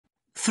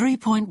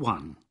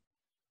3.1.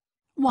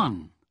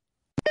 1.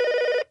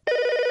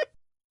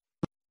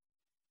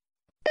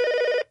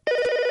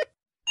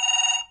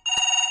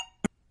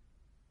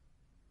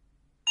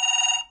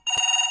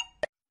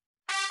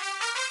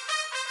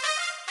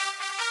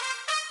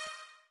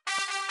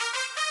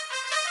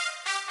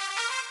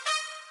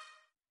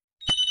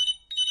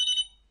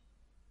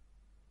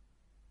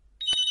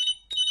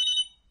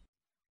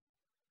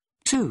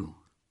 2.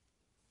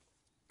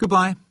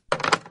 Goodbye.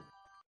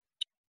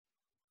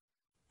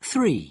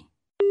 3.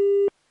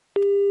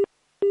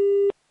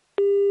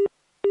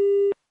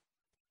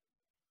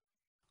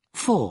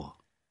 4.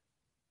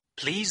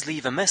 Please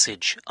leave a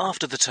message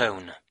after the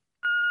tone.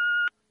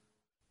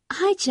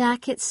 Hi,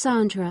 Jack, it's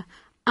Sandra.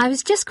 I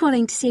was just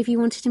calling to see if you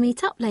wanted to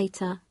meet up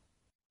later.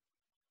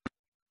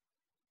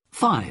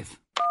 5.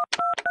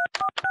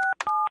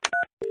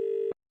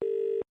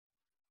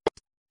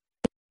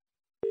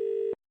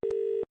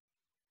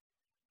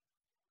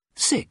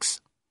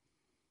 6.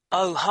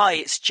 Oh, hi,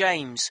 it's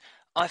James.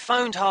 I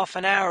phoned half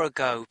an hour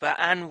ago, but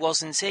Anne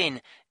wasn't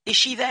in. Is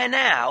she there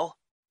now?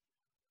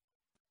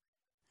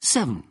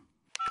 7.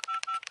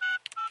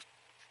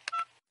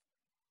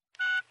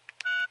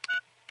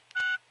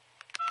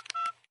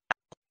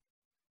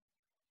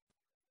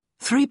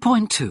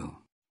 3.2.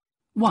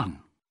 1.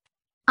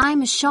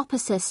 I'm a shop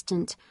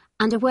assistant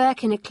and I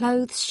work in a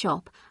clothes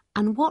shop,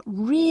 and what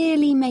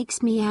really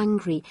makes me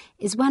angry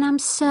is when I'm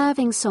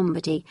serving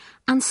somebody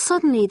and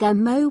suddenly their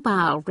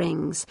mobile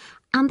rings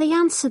and they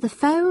answer the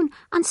phone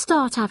and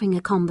start having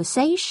a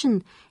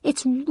conversation.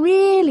 It's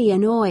really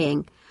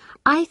annoying.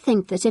 I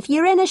think that if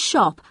you're in a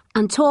shop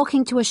and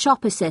talking to a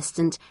shop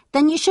assistant,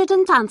 then you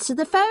shouldn't answer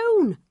the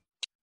phone.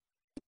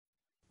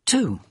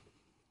 2.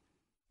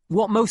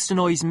 What most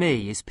annoys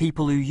me is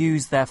people who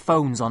use their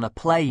phones on a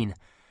plane.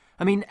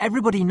 I mean,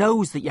 everybody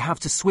knows that you have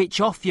to switch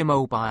off your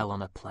mobile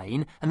on a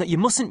plane and that you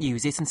mustn't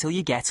use it until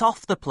you get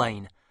off the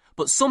plane.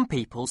 But some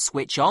people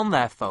switch on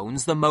their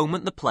phones the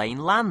moment the plane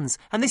lands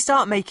and they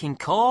start making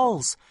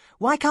calls.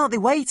 Why can't they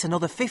wait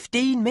another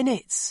 15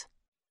 minutes?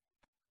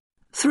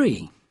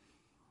 3.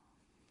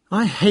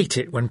 I hate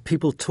it when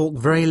people talk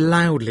very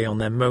loudly on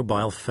their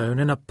mobile phone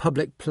in a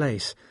public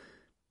place.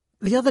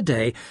 The other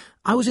day,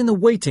 I was in the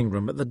waiting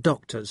room at the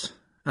doctor's,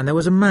 and there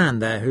was a man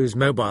there whose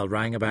mobile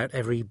rang about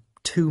every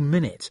 2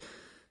 minutes,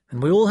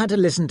 and we all had to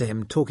listen to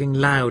him talking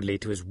loudly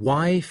to his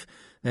wife,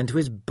 then to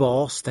his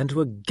boss, then to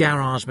a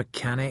garage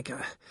mechanic.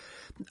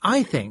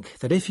 I think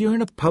that if you're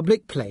in a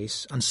public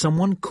place and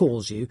someone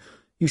calls you,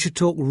 you should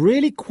talk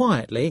really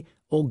quietly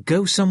or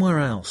go somewhere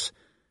else.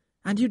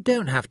 And you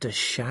don't have to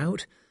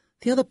shout.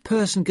 The other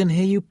person can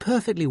hear you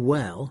perfectly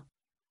well.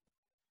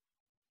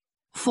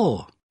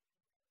 4.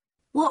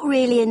 What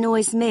really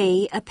annoys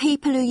me are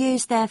people who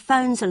use their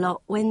phones a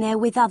lot when they're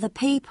with other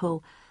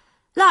people.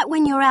 Like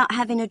when you're out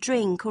having a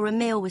drink or a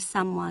meal with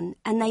someone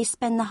and they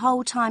spend the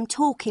whole time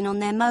talking on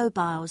their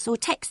mobiles or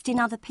texting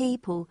other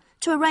people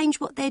to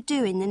arrange what they're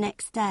doing the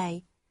next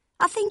day.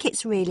 I think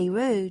it's really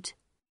rude.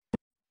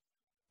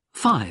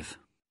 5.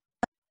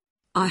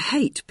 I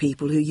hate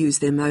people who use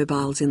their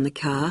mobiles in the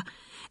car,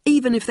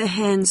 even if they're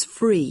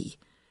hands-free.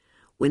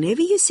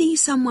 Whenever you see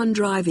someone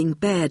driving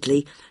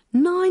badly,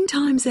 9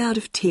 times out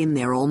of 10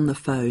 they're on the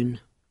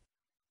phone.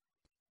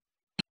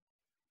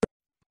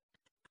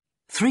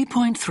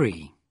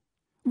 3.3.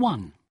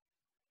 1.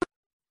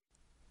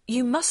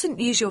 You mustn't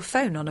use your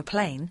phone on a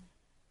plane.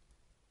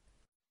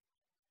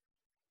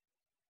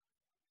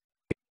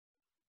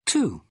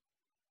 2.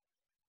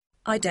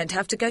 I don't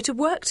have to go to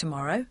work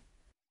tomorrow.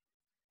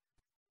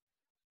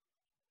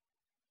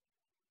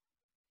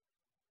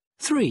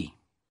 3.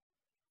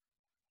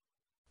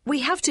 We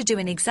have to do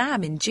an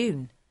exam in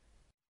June.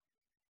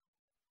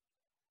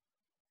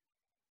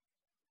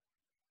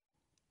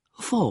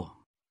 4.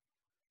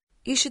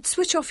 You should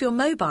switch off your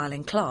mobile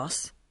in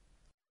class.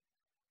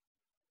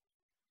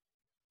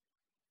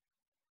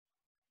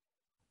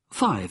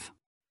 5.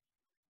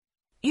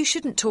 You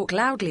shouldn't talk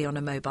loudly on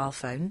a mobile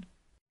phone.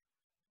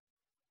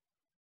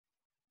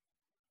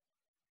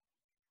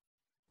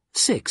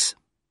 6.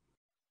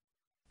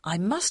 I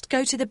must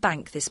go to the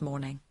bank this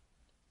morning.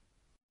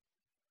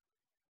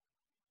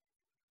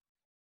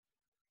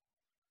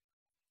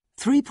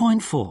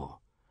 3.4.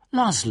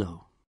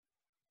 Laszlo.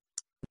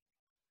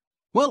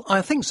 Well,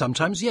 I think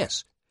sometimes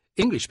yes.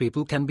 English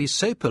people can be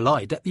so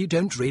polite that you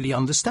don't really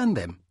understand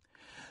them.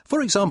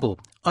 For example,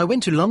 I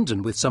went to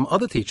London with some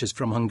other teachers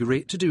from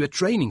Hungary to do a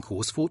training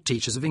course for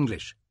teachers of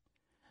English.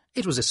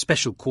 It was a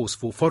special course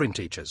for foreign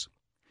teachers.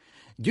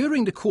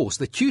 During the course,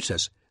 the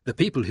tutors, the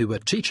people who were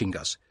teaching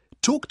us,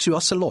 talked to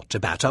us a lot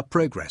about our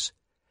progress.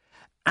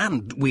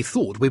 And we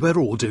thought we were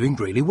all doing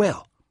really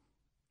well.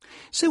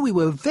 So we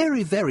were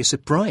very, very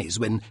surprised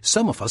when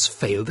some of us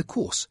failed the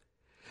course.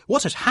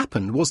 What had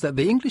happened was that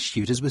the English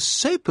tutors were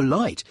so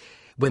polite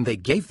when they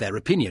gave their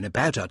opinion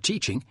about our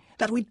teaching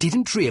that we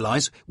didn't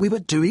realise we were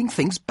doing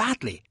things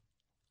badly.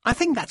 I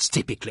think that's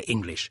typically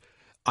English.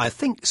 I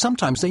think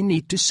sometimes they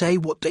need to say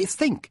what they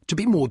think to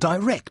be more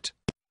direct.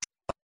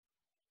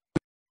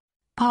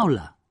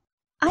 Paula.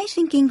 I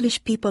think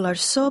English people are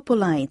so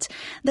polite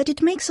that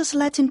it makes us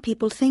Latin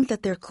people think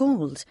that they're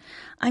cold.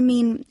 I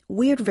mean,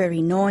 we're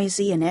very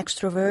noisy and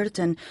extrovert,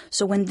 and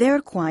so when they're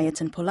quiet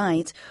and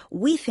polite,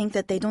 we think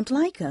that they don't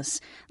like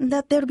us,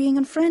 that they're being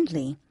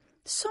unfriendly.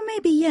 So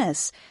maybe,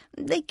 yes,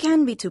 they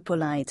can be too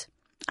polite.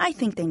 I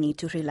think they need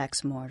to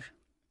relax more.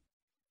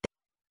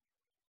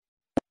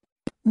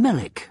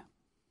 Melik.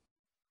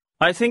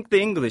 I think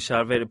the English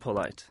are very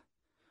polite.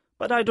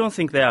 But I don't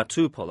think they are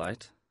too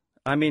polite.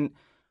 I mean,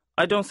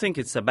 I don't think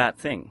it's a bad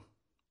thing.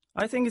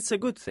 I think it's a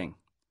good thing.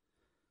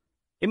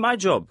 In my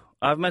job,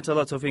 I've met a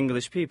lot of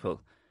English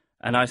people,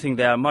 and I think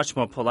they are much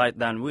more polite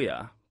than we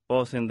are,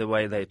 both in the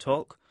way they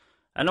talk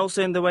and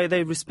also in the way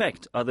they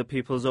respect other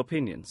people's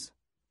opinions.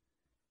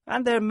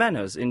 And their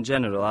manners in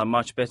general are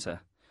much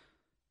better.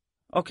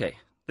 Okay,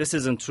 this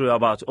isn't true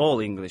about all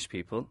English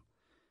people.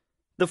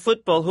 The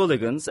football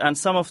hooligans and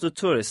some of the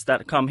tourists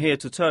that come here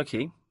to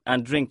Turkey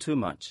and drink too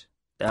much,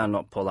 they are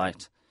not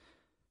polite.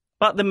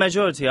 But the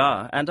majority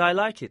are, and I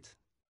like it.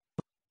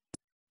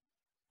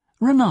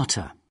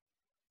 Renata.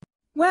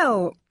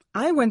 Well,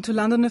 I went to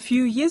London a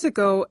few years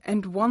ago,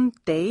 and one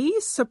day,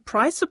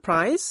 surprise,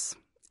 surprise,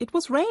 it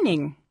was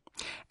raining.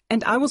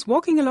 And I was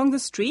walking along the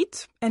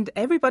street, and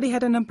everybody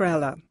had an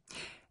umbrella.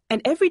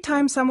 And every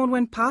time someone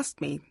went past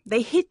me,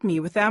 they hit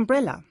me with the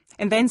umbrella,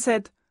 and then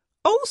said,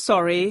 "Oh,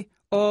 sorry,"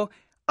 or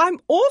 "I'm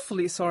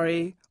awfully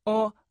sorry,"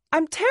 or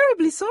 "I'm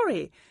terribly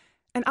sorry."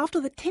 And after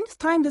the 10th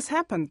time this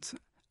happened,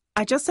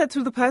 I just said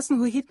to the person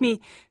who hit me,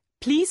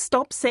 "Please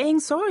stop saying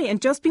sorry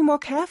and just be more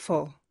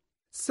careful."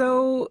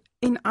 So,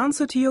 in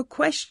answer to your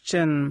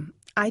question,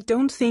 I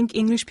don't think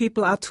English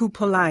people are too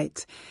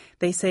polite.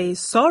 They say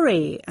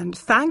sorry and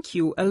thank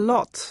you a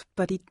lot,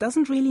 but it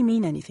doesn't really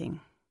mean anything.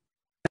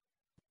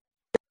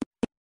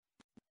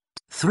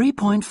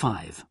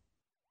 3.5.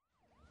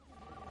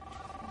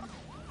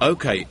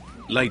 OK,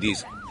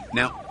 ladies,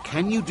 now,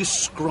 can you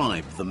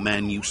describe the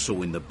man you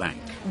saw in the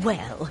bank?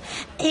 Well,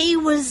 he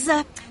was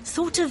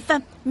sort of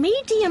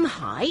medium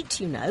height,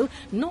 you know,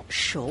 not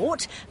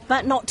short,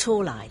 but not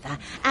tall either,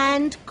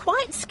 and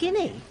quite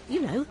skinny,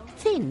 you know,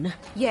 thin.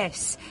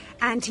 Yes,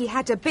 and he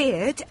had a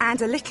beard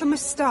and a little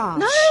moustache.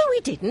 No,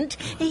 he didn't.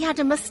 He had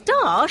a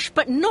moustache,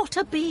 but not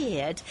a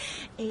beard.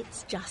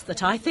 It's just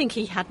that I think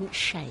he hadn't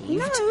shaved.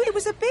 No, it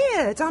was a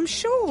beard, I'm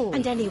sure.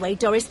 And anyway,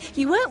 Doris,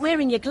 you weren't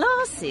wearing your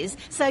glasses,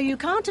 so you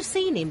can't have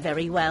seen him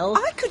very well.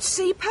 I could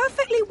see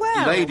perfectly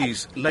well.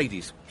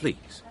 Ladies,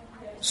 please.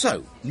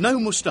 So, no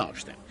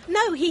moustache then?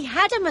 No, he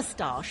had a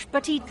moustache,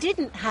 but he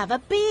didn't have a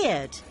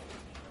beard.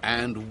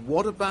 And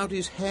what about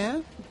his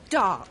hair?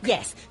 Dark.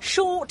 Yes,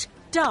 short,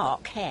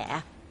 dark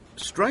hair.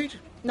 Straight?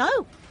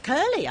 No,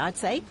 curly, I'd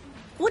say.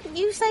 Wouldn't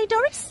you say,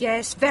 Doris?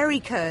 Yes, very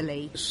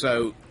curly.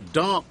 So,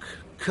 dark,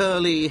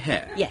 curly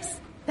hair?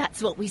 Yes,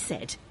 that's what we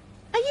said.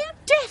 Are you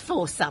deaf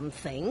or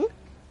something?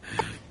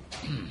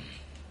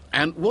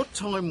 And what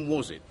time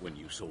was it when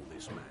you saw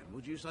this man?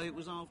 Would you say it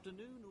was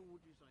afternoon or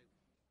would you say...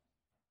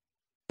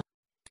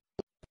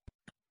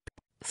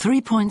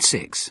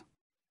 3.6.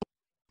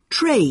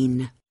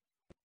 Train.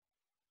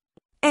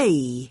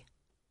 A.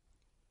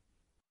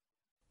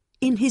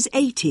 In his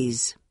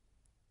 80s.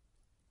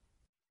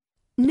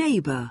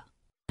 Neighbour.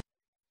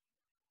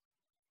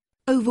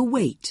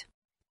 Overweight.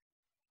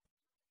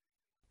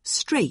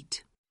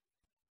 Straight.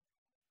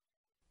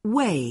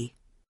 Way.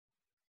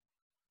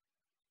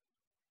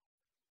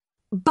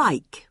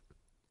 Bike.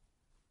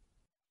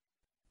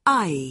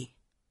 Eye.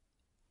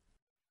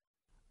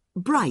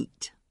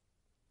 Bright.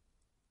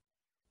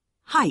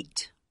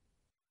 Height.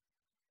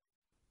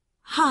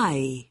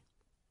 High.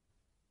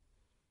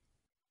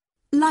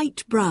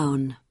 Light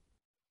brown.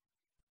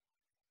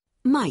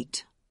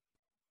 Might.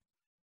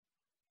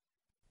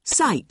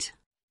 Sight.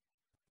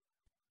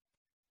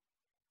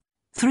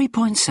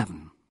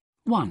 3.7.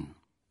 1.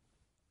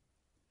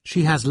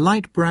 She has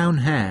light brown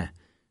hair.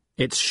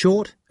 It's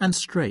short and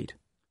straight.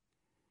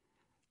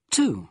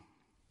 2.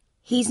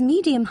 He's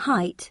medium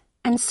height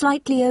and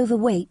slightly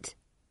overweight.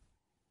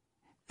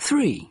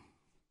 3.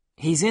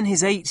 He's in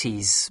his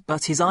 80s,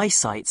 but his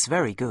eyesight's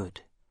very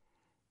good.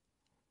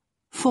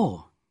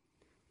 4.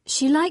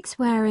 She likes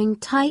wearing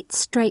tight,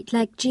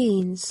 straight-leg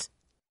jeans.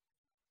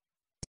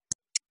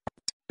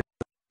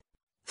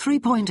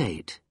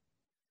 3.8.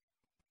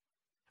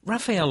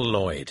 Raphael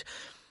Lloyd.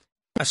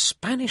 A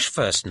Spanish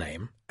first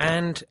name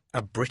and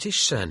a British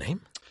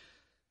surname?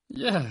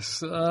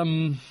 Yes,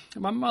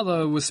 my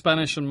mother was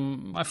Spanish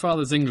and my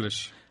father's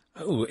English.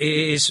 Oh,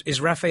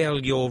 is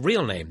Raphael your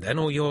real name then,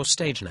 or your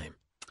stage name?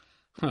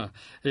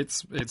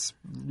 It's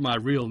my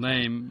real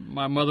name.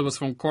 My mother was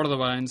from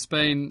Córdoba in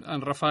Spain,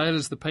 and Raphael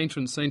is the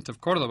patron saint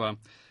of Córdoba.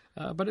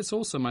 But it's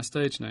also my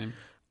stage name.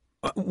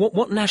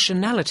 What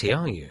nationality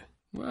are you?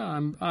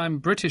 Well, I'm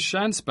British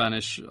and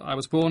Spanish. I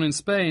was born in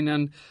Spain,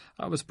 and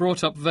I was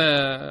brought up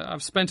there.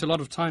 I've spent a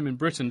lot of time in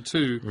Britain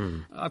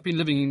too. I've been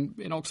living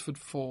in Oxford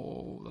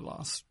for the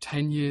last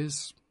 10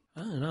 years.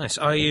 Oh, nice.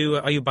 Are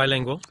you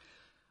bilingual?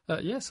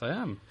 Yes, I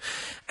am.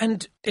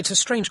 And it's a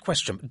strange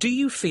question. Do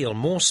you feel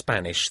more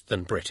Spanish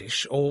than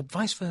British, or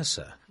vice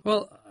versa?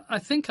 Well, I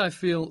think I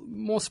feel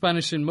more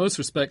Spanish in most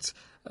respects,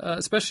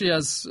 especially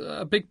as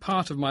a big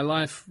part of my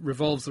life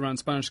revolves around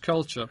Spanish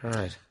culture.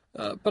 Right.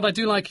 But I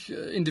do like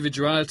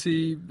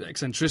individuality,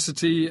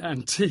 eccentricity,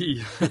 and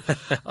tea.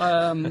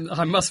 I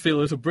must feel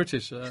a little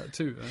British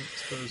too, I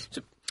suppose.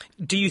 So,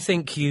 do you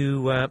think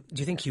you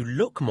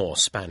look more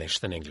Spanish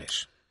than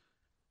English?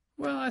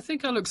 Well, I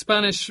think I look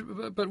Spanish,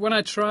 but when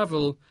I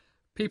travel,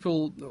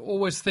 people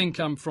always think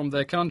I'm from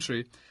their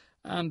country,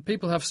 and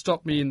people have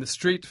stopped me in the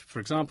street, for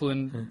example,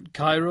 in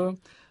Cairo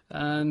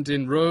and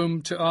in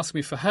Rome, to ask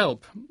me for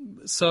help.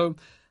 So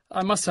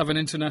I must have an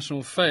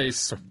international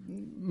face.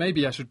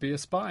 Maybe I should be a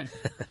spy.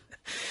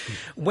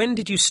 When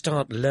did you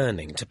start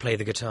learning to play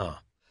the guitar?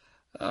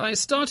 I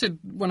started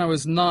when I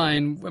was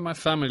 9, when my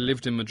family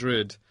lived in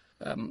Madrid.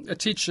 A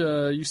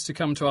teacher used to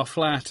come to our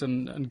flat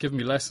and give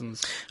me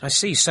lessons. I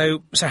see.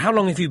 So how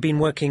long have you been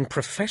working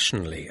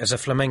professionally as a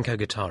flamenco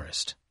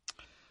guitarist?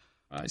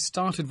 I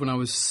started when I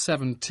was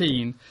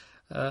 17.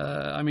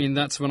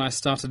 That's when I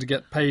started to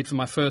get paid for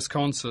my first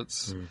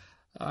concerts.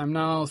 I'm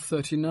now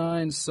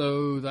 39,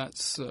 so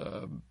that's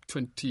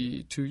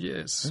 22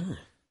 years.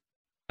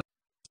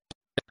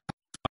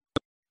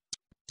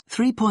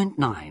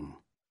 3.9.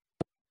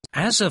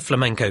 As a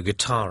flamenco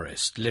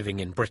guitarist living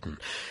in Britain,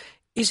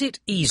 is it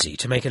easy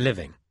to make a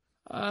living?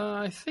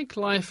 I think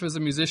life as a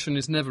musician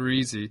is never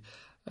easy.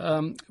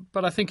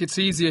 But I think it's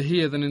easier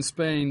here than in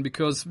Spain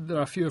because there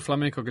are fewer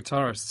flamenco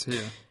guitarists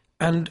here.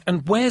 And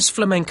where's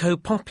flamenco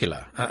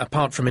popular,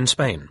 apart from in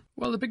Spain?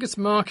 Well, the biggest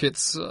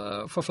markets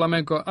for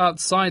flamenco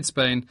outside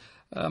Spain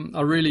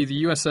are really the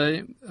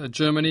USA,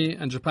 Germany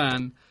and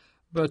Japan.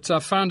 But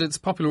I've found it's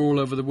popular all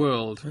over the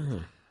world.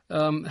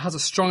 It has a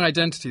strong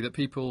identity that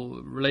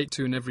people relate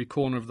to in every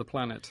corner of the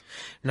planet.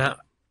 Now,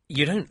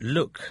 you don't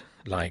look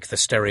like the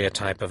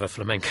stereotype of a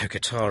flamenco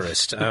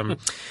guitarist.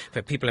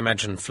 But people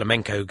imagine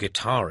flamenco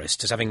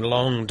guitarist as having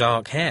long,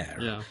 dark hair.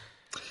 Yeah,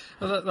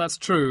 well, that's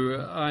true.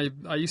 I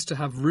used to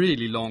have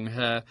really long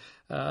hair,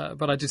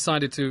 but I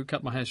decided to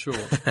cut my hair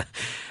short.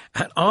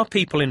 Are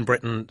people in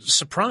Britain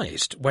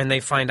surprised when they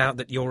find out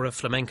that you're a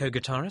flamenco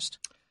guitarist?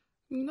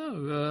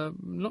 No,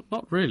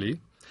 not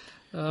really.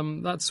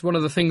 That's one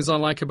of the things I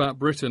like about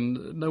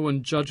Britain. No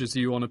one judges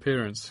you on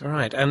appearance. All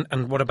right,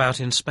 and what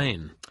about in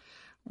Spain?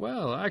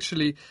 Well,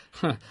 actually,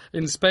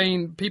 in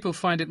Spain, people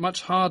find it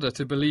much harder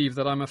to believe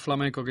that I'm a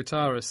flamenco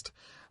guitarist.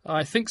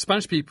 I think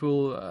Spanish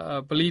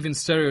people believe in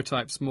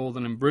stereotypes more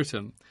than in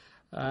Britain,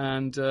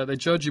 and they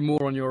judge you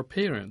more on your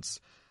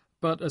appearance.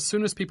 But as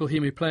soon as people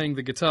hear me playing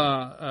the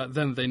guitar,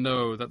 then they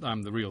know that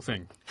I'm the real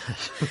thing.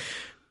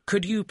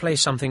 Could you play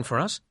something for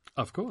us?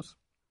 Of course.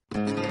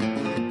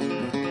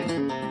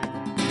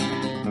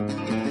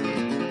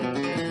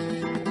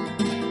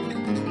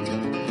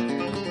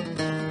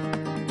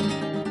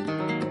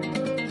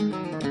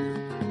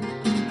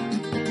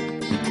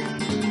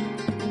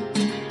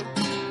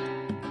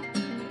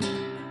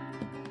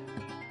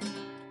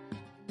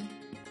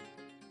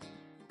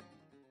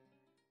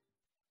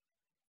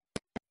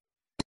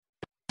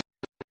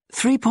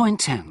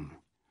 3.10.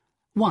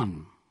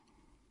 1.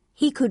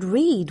 He could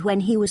read when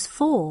he was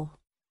 4.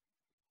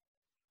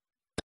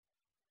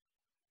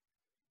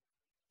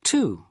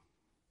 2.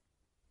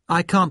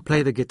 I can't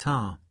play the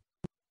guitar.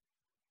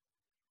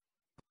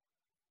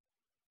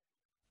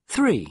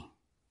 3.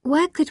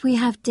 Where could we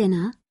have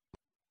dinner?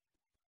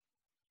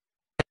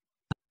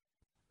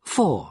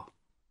 4.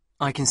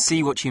 I can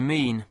see what you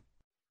mean.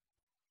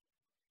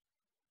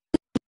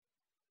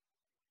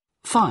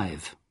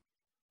 5.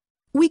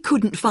 We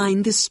couldn't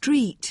find the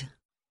street.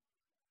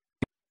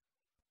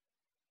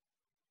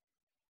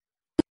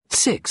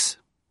 6.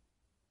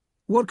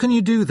 What can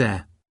you do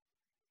there?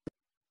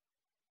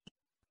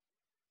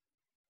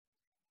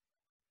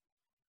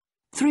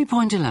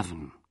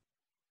 3.11.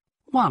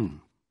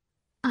 1.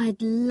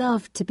 I'd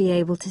love to be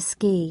able to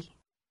ski.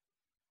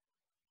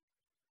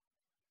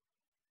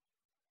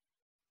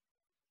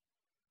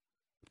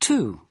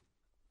 2.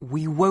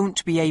 We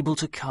won't be able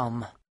to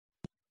come.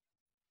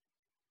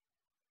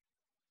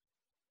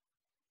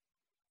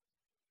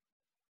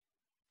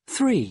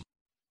 3.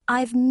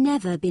 I've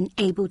never been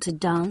able to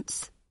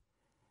dance.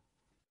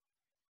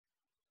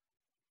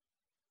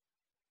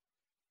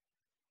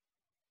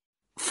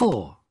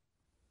 4.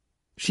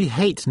 She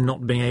hates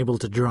not being able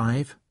to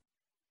drive.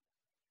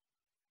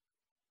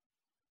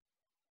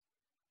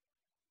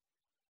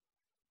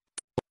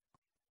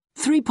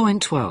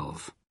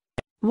 3.12.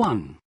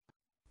 1.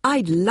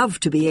 I'd love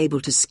to be able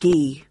to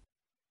ski.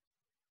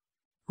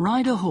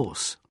 Ride a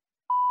horse.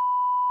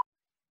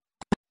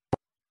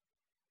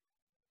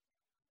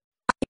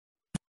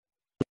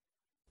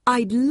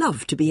 I'd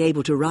love to be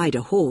able to ride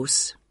a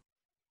horse.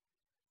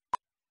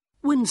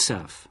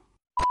 Windsurf.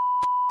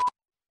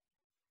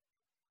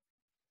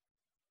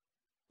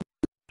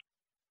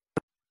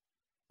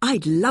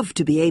 I'd love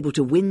to be able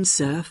to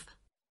windsurf.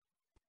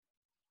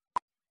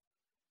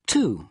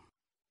 2.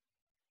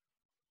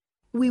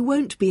 We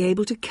won't be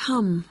able to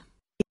come.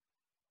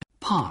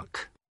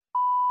 Park.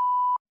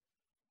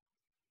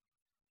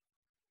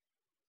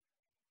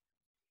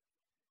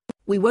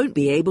 We won't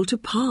be able to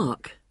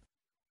park.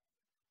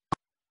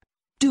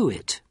 Do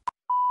it.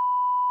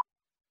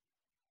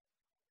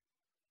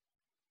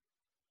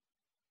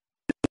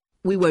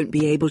 We won't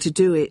be able to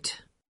do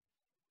it.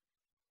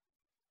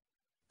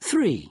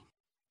 3.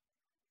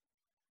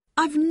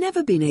 I've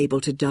never been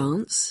able to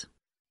dance.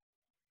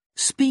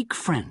 Speak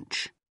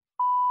French.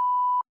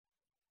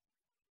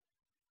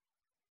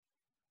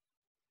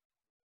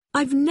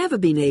 I've never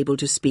been able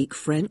to speak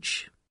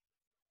French.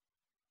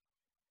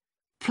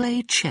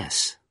 Play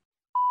chess.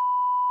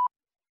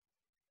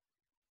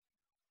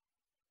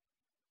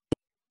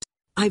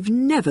 I've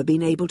never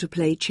been able to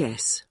play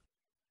chess.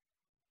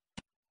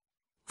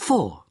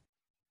 4.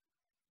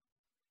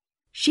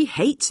 She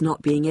hates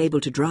not being able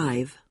to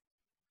drive.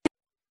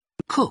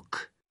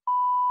 Cook.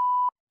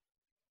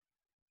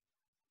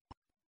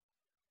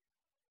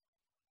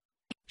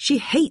 She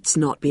hates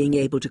not being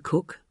able to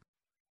cook.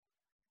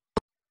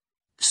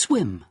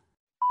 Swim.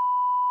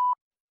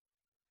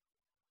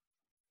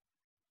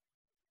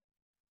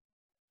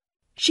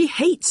 She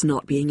hates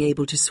not being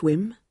able to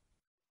swim.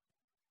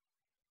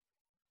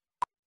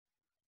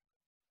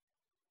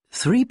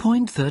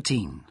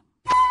 3.13.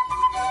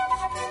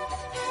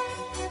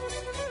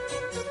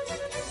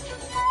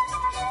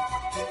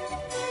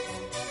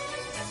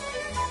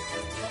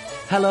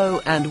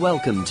 Hello and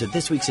welcome to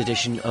this week's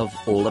edition of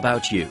All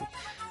About You.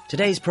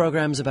 Today's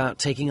programme's about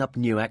taking up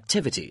new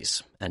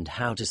activities and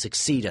how to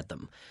succeed at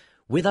them.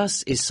 With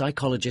us is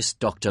psychologist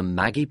Dr.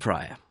 Maggie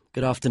Pryor.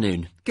 Good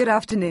afternoon. Good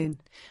afternoon.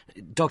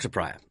 Dr.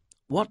 Pryor,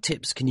 what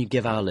tips can you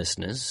give our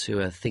listeners who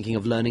are thinking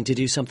of learning to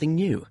do something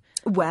new?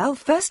 Well,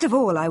 first of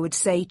all, I would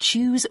say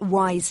choose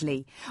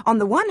wisely. On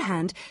the one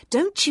hand,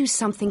 don't choose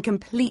something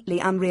completely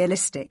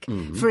unrealistic.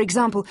 For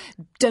example,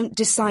 don't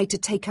decide to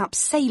take up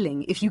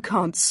sailing if you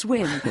can't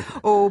swim,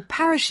 or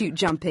parachute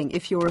jumping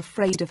if you're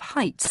afraid of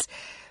heights.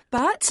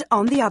 But,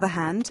 on the other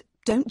hand,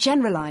 don't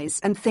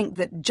generalise and think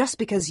that just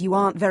because you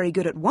aren't very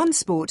good at one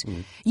sport,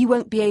 you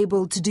won't be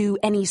able to do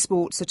any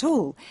sports at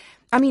all.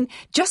 I mean,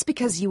 just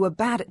because you were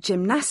bad at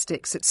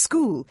gymnastics at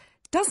school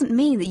doesn't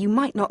mean that you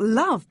might not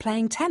love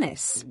playing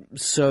tennis.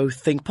 So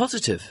think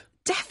positive.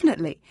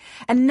 Definitely.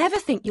 And never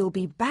think you'll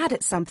be bad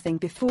at something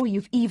before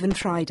you've even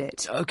tried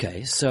it.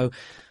 OK, so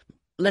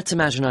let's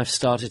imagine I've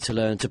started to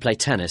learn to play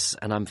tennis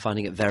and I'm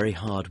finding it very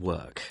hard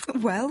work.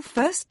 Well,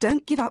 first,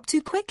 don't give up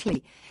too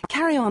quickly.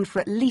 Carry on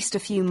for at least a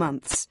few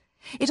months.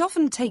 It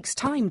often takes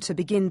time to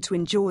begin to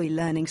enjoy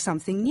learning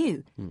something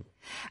new.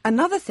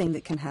 Another thing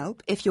that can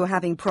help, if you're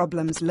having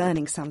problems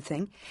learning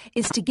something,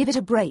 is to give it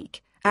a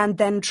break and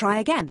then try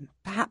again,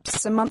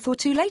 perhaps a month or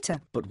two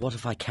later. But what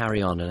if I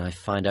carry on and I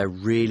find I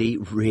really,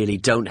 really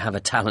don't have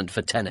a talent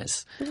for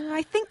tennis?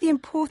 I think the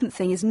important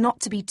thing is not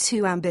to be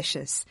too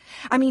ambitious.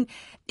 I mean,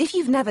 if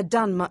you've never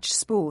done much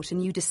sport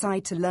and you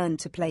decide to learn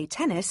to play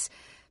tennis,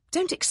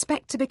 don't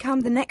expect to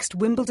become the next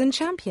Wimbledon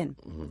champion.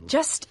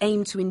 Just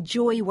aim to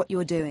enjoy what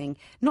you're doing,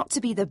 not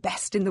to be the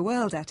best in the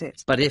world at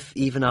it. But if,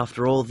 even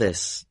after all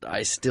this,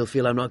 I still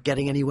feel I'm not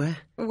getting anywhere?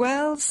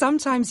 Well,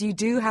 sometimes you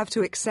do have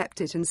to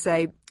accept it and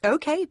say,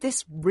 OK,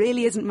 this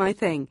really isn't my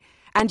thing,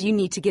 and you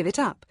need to give it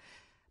up.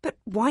 But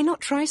why not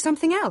try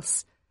something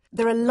else?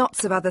 There are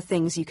lots of other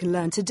things you can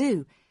learn to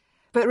do.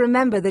 But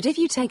remember that if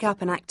you take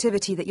up an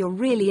activity that you're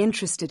really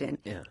interested in,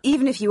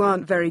 even if you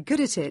aren't very good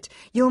at it,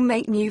 you'll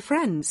make new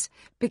friends,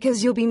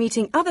 because you'll be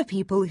meeting other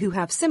people who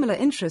have similar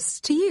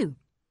interests to you.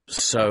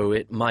 So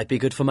it might be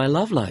good for my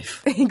love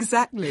life.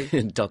 Exactly.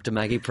 Dr.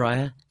 Maggie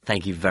Pryor,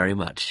 thank you very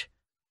much.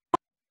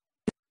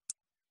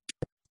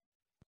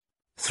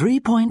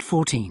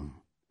 3.14.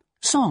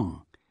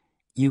 Song.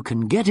 You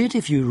can get it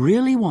if you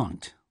really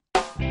want.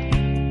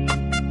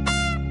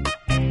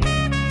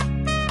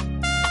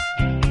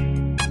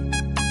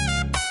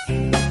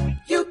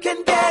 You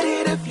can get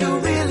it if you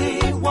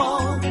really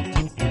want.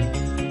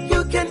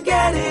 You can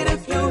get it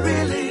if you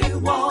really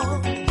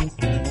want.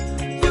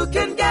 You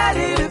can get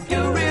it if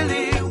you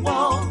really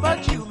want.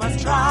 But you must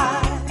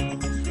try,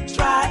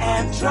 try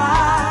and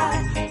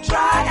try,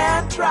 try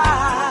and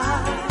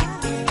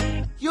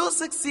try. You'll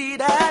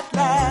succeed at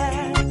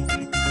last.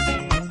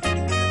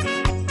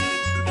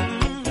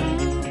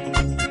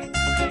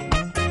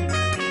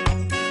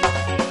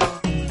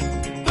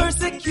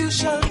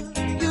 Persecution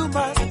you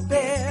must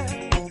bear.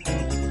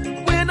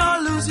 Win or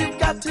lose, you've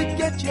got to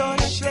get your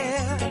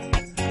share.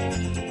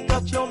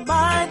 Got your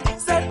mind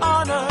set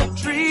on a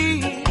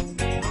dream.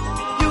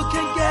 You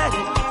can get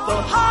it,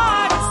 the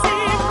hard it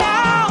seems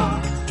now.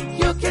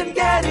 You can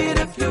get it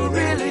if you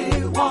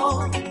really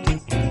want.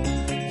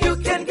 You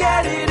can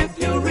get it if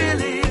you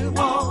really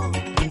want.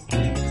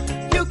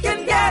 You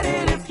can get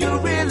it if you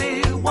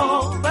really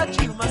want.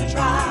 But you must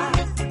try,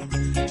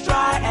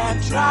 try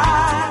and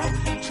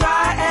try,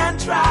 try and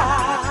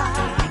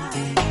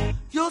try.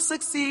 You'll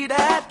succeed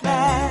at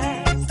last.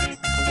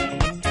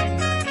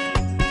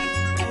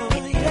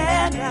 Oh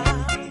yeah now.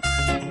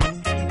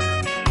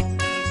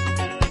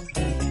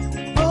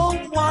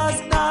 Rome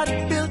was not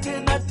built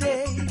in a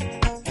day.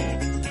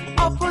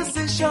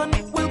 Opposition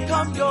will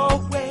come your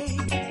way.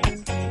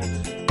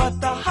 But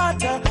the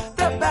harder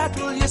the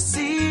battle you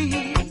see,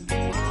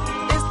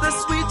 is the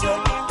sweeter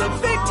the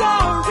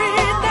victory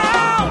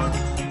now.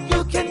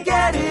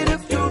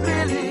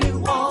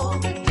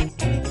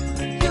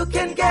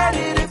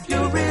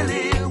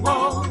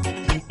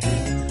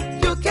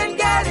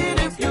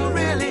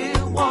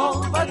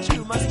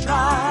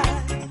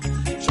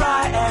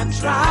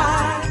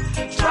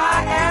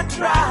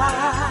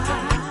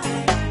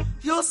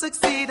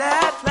 succeed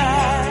at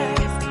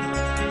last.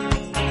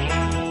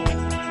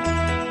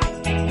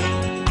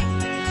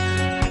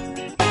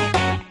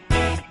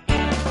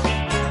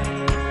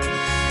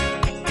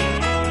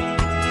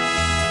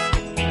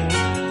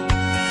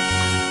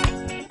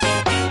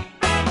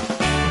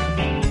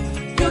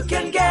 You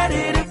can get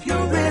it if you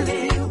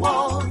really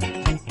want.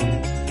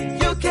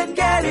 You can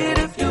get it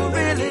if you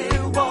really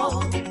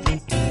want.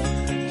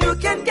 You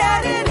can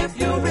get it if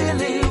you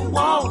really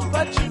want,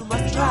 but you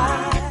must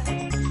try.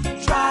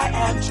 Try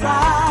and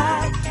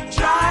try,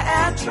 try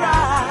and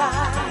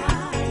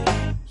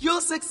try. You'll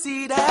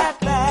succeed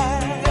at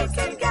last. You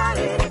can get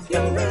it if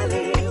you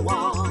really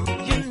want.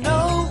 You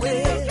know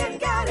it. You can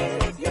get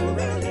it if you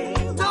really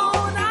want.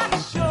 Don't I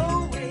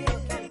show it.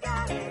 You can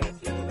get it if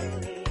you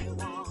really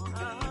want.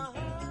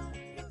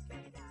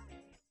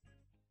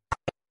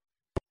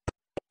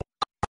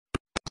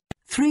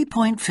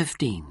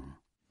 3.15.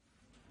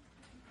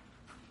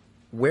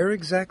 Where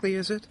exactly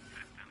is it?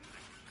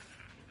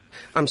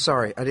 I'm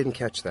sorry, I didn't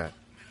catch that.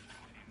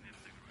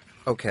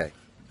 Okay.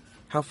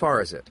 How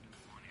far is it?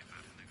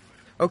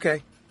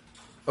 Okay.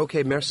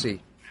 Okay,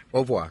 merci. Au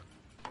revoir.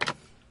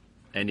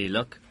 Any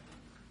luck?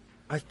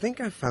 I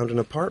think I found an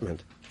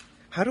apartment.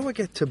 How do I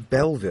get to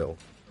Belleville?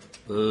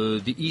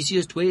 The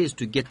easiest way is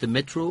to get the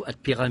metro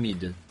at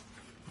Pyramide.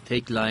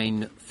 Take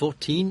line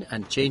 14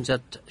 and change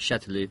at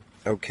Châtelet.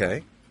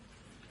 Okay.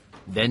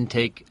 Then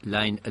take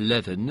line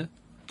 11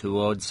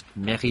 towards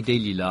Mairie des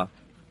Lilas.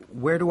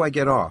 Where do I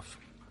get off?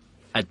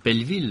 At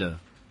Belleville.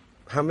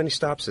 How many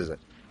stops is it?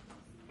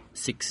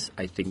 6,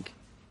 I think.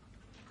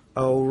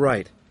 Oh,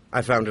 right.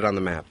 I found it on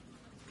the map.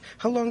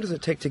 How long does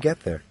it take to get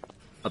there?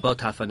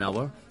 About half an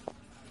hour.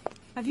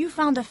 Have you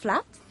found a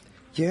flat?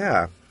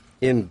 Yeah,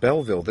 in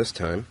Belleville this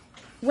time.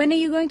 When are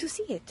you going to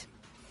see it?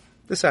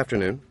 This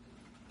afternoon.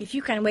 If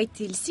you can wait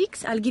till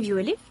 6, I'll give you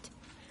a lift.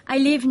 I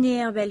live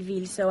near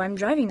Belleville, so I'm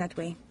driving that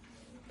way.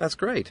 That's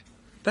great.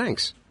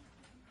 Thanks.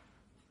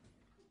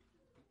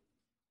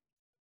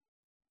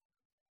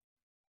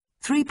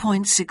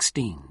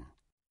 3.16.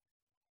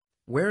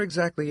 Where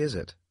exactly is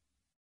it?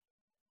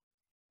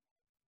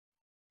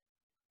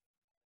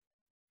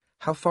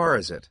 How far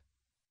is it?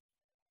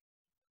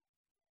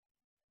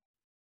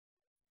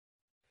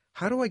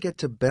 How do I get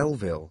to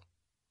Belleville?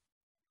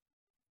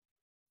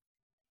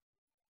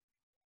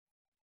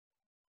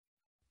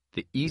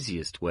 The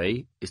easiest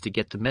way is to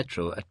get the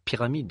metro at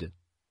Pyramide.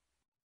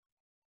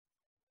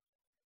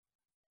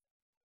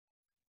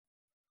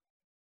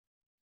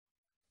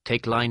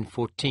 Take line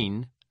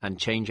 14 and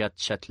change at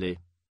Châtelet.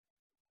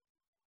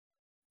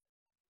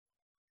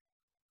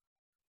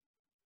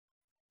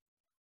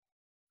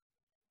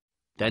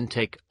 Then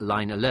take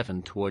line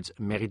 11 towards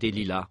Mairie des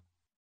Lilas.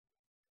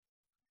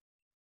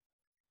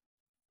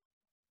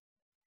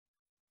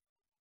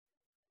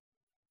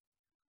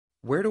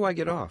 Where do I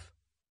get off?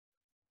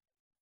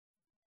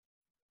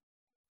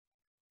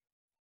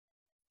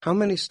 How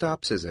many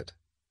stops is it?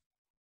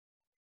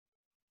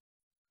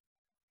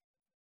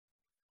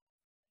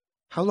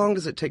 How long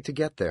does it take to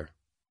get there?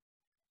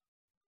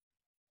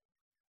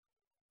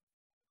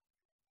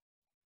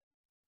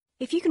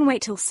 If you can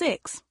wait till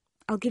 6,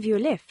 I'll give you a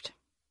lift.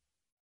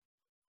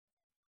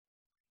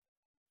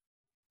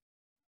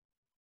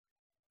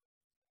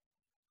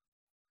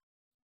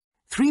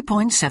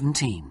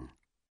 .17.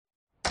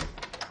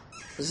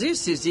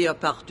 This is the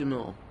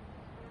apartment.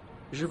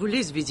 Je vous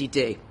laisse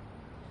visiter.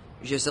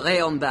 Je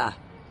serai en bas.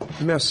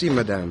 Merci,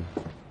 madame.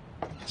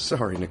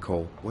 Sorry,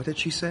 Nicole. What did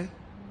she say?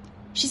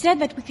 She said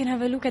that we can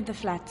have a look at the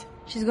flat.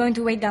 She's going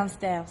to wait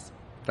downstairs.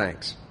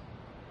 Thanks.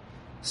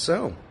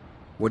 So,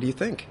 what do you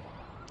think?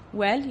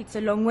 Well, it's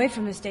a long way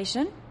from the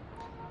station.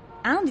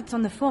 And it's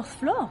on the 4th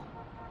floor.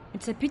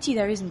 It's a pity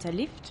there isn't a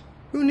lift.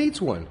 Who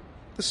needs one?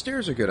 The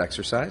stairs are good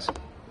exercise.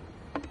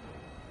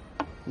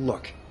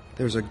 Look,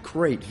 there's a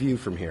great view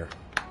from here.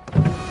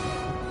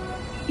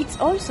 It's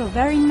also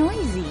very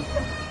noisy.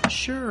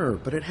 Sure,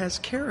 but it has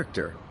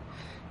character.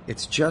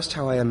 It's just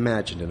how I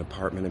imagined an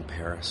apartment in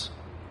Paris.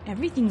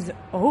 Everything's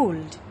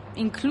old,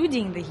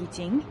 including the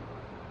heating.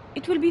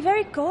 It will be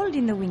very cold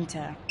in the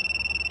winter.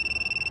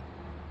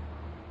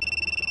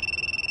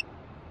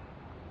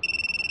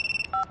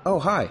 Oh,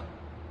 hi.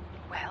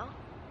 Well,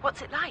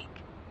 what's it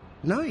like?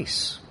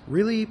 Nice.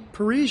 Really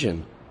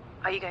Parisian.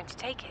 Are you going to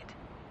take it?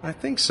 I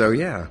think so,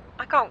 yeah.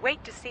 I can't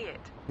wait to see it.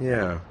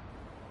 Yeah.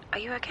 Are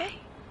you okay?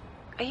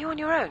 Are you on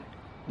your own?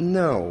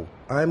 No,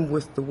 I'm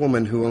with the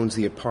woman who owns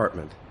the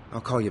apartment.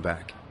 I'll call you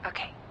back.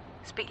 Okay.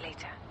 Speak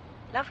later.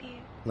 Love you.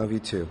 Love you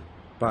too.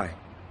 Bye.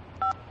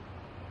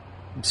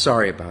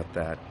 Sorry about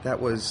that.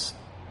 That was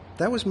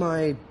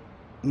my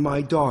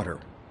daughter.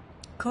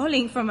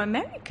 Calling from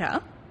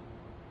America?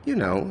 You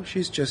know,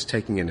 she's just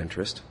taking an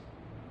interest.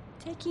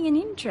 Taking an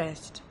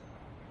interest?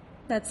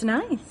 That's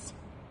nice.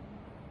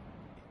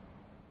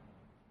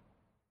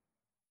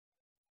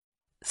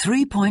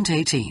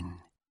 3.18.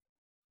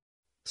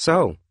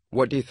 So,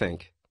 what do you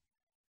think?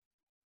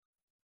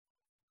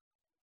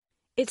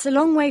 It's a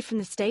long way from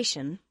the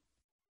station.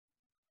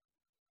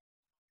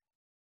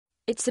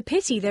 It's a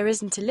pity there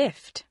isn't a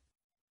lift.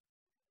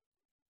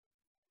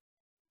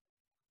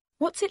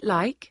 What's it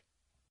like?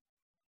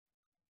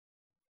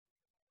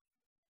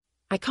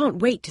 I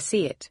can't wait to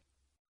see it.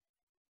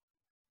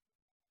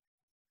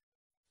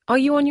 Are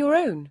you on your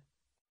own?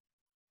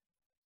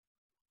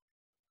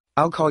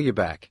 I'll call you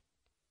back.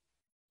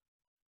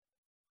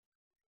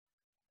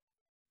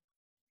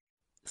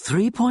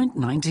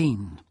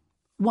 3.19.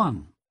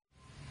 1.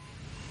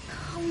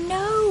 Oh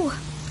no!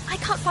 I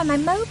can't find my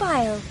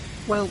mobile.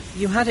 Well,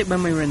 you had it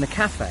when we were in the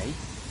cafe.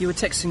 You were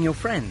texting your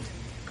friend.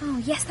 Oh,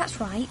 yes, that's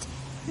right.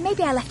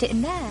 Maybe I left it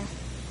in there.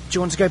 Do you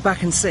want to go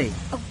back and see?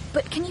 Oh,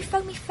 but can you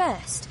phone me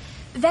first?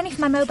 Then if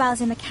my mobile's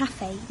in the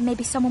cafe,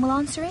 maybe someone will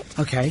answer it.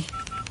 Okay.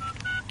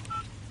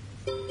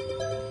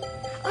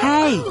 Oh.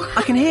 Hey,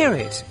 I can hear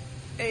it.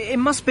 It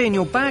must be in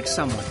your bag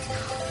somewhere.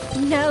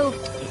 No,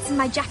 it's in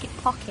my jacket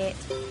pocket.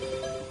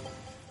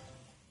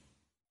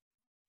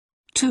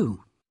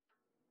 2.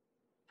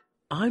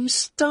 I'm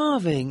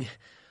starving.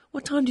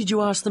 What time did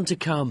you ask them to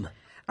come?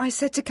 I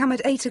said to come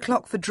at 8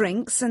 o'clock for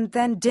drinks and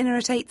then dinner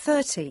at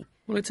 8:30.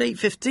 Well, it's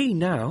 8:15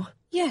 now.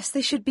 Yes,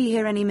 they should be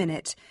here any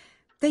minute.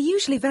 They're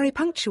usually very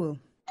punctual.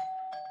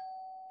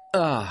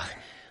 Ah,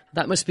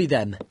 that must be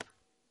them.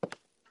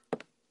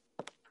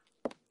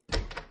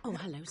 Oh,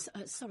 hello.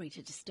 Sorry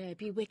to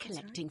disturb you. We're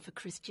collecting for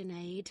Christian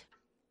Aid.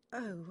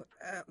 Oh,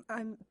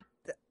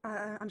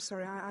 I'm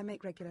sorry. I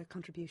make regular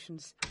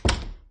contributions.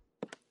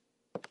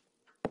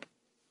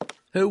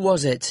 Who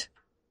was it?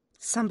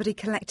 Somebody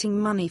collecting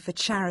money for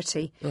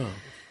charity. Oh.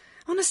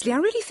 Honestly, I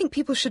really think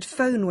people should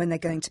phone when they're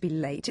going to be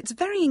late. It's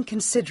very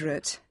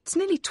inconsiderate. It's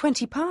nearly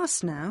 20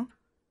 past now.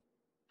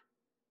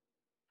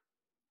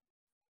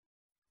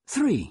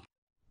 3.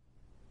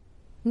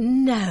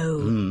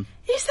 No.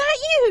 Is that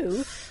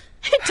you?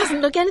 It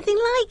doesn't look anything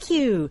like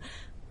you.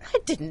 I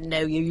didn't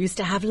know you used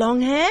to have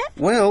long hair.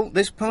 Well,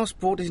 this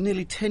passport is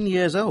nearly 10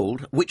 years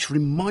old, which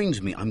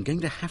reminds me I'm going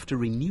to have to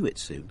renew it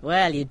soon.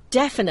 Well, you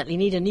definitely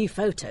need a new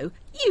photo.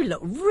 You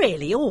look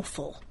really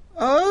awful.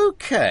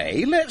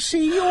 OK, let's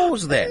see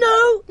yours then.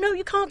 No,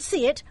 you can't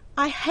see it.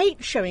 I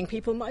hate showing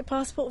people my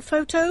passport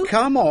photo.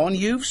 Come on,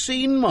 you've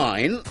seen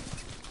mine.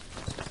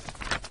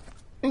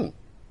 Oh,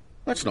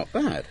 that's not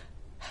bad.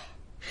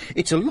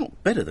 It's a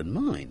lot better than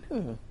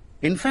mine.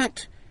 In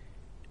fact,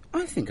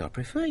 I think I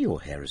prefer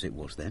your hair as it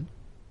was then.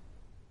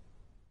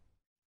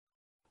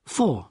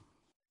 4.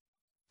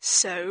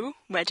 So,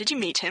 where did you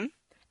meet him?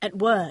 At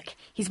work.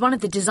 He's one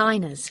of the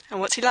designers. And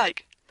what's he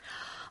like?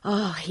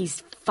 Oh,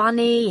 he's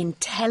funny,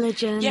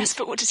 intelligent. Yes,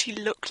 but what does he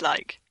look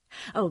like?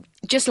 Oh,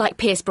 just like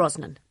Pierce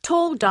Brosnan.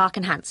 Tall, dark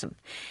and handsome.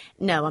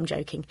 No, I'm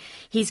joking.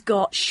 He's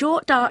got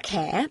short, dark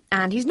hair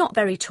and he's not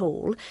very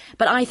tall,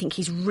 but I think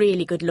he's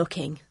really good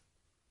looking.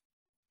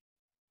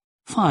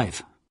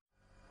 5.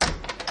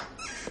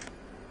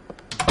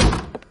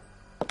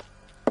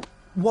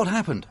 What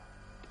happened?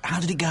 How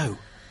did it go?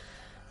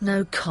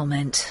 No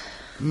comment.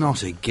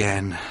 Not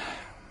again.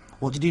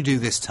 What did you do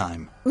this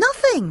time?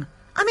 Nothing.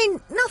 I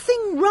mean,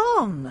 nothing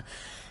wrong.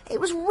 It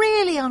was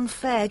really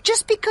unfair,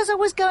 just because I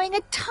was going a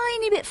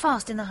tiny bit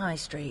fast in the high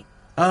street.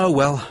 Oh,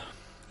 well,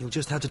 you'll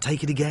just have to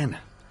take it again.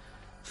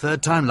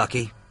 Third time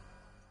lucky.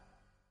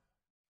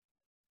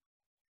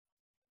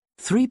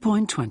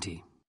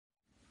 3.20.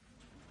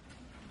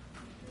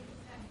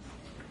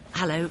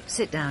 Hello,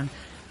 sit down.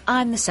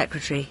 I'm the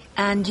secretary,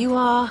 and you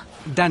are?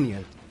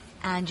 Daniel.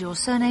 And your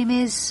surname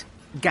is?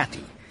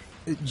 Gatti.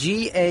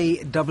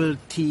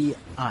 Gatti.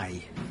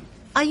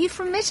 Are you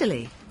from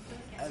Italy?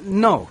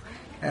 No.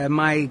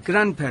 My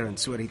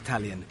grandparents were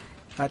Italian,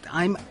 but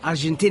I'm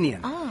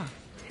Argentinian. Ah.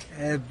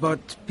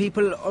 But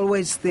people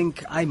always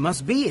think I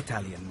must be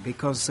Italian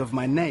because of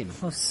my name.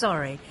 Oh,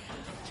 sorry.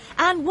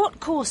 And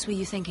what course were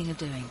you thinking of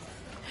doing?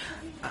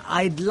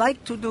 I'd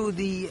like to do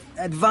the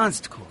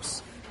advanced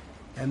course.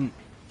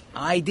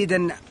 I did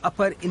an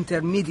upper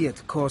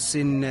intermediate course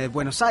in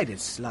Buenos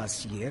Aires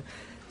last year,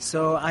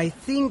 so I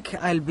think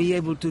I'll be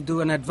able to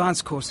do an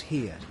advanced course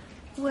here.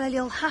 Well,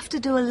 you'll have to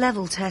do a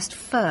level test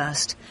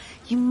first.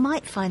 You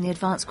might find the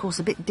advanced course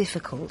a bit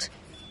difficult.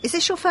 Is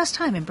this your first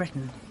time in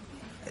Britain?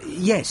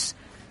 Yes,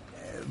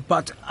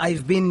 but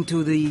I've been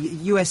to the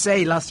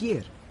USA last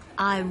year.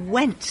 I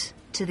went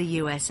to the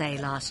USA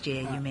last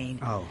year, you mean?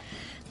 Oh.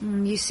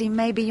 You see,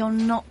 maybe you're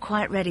not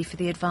quite ready for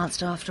the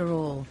advanced after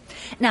all.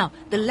 Now,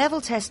 the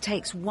level test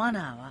takes 1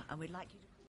 hour, and we'd like you to...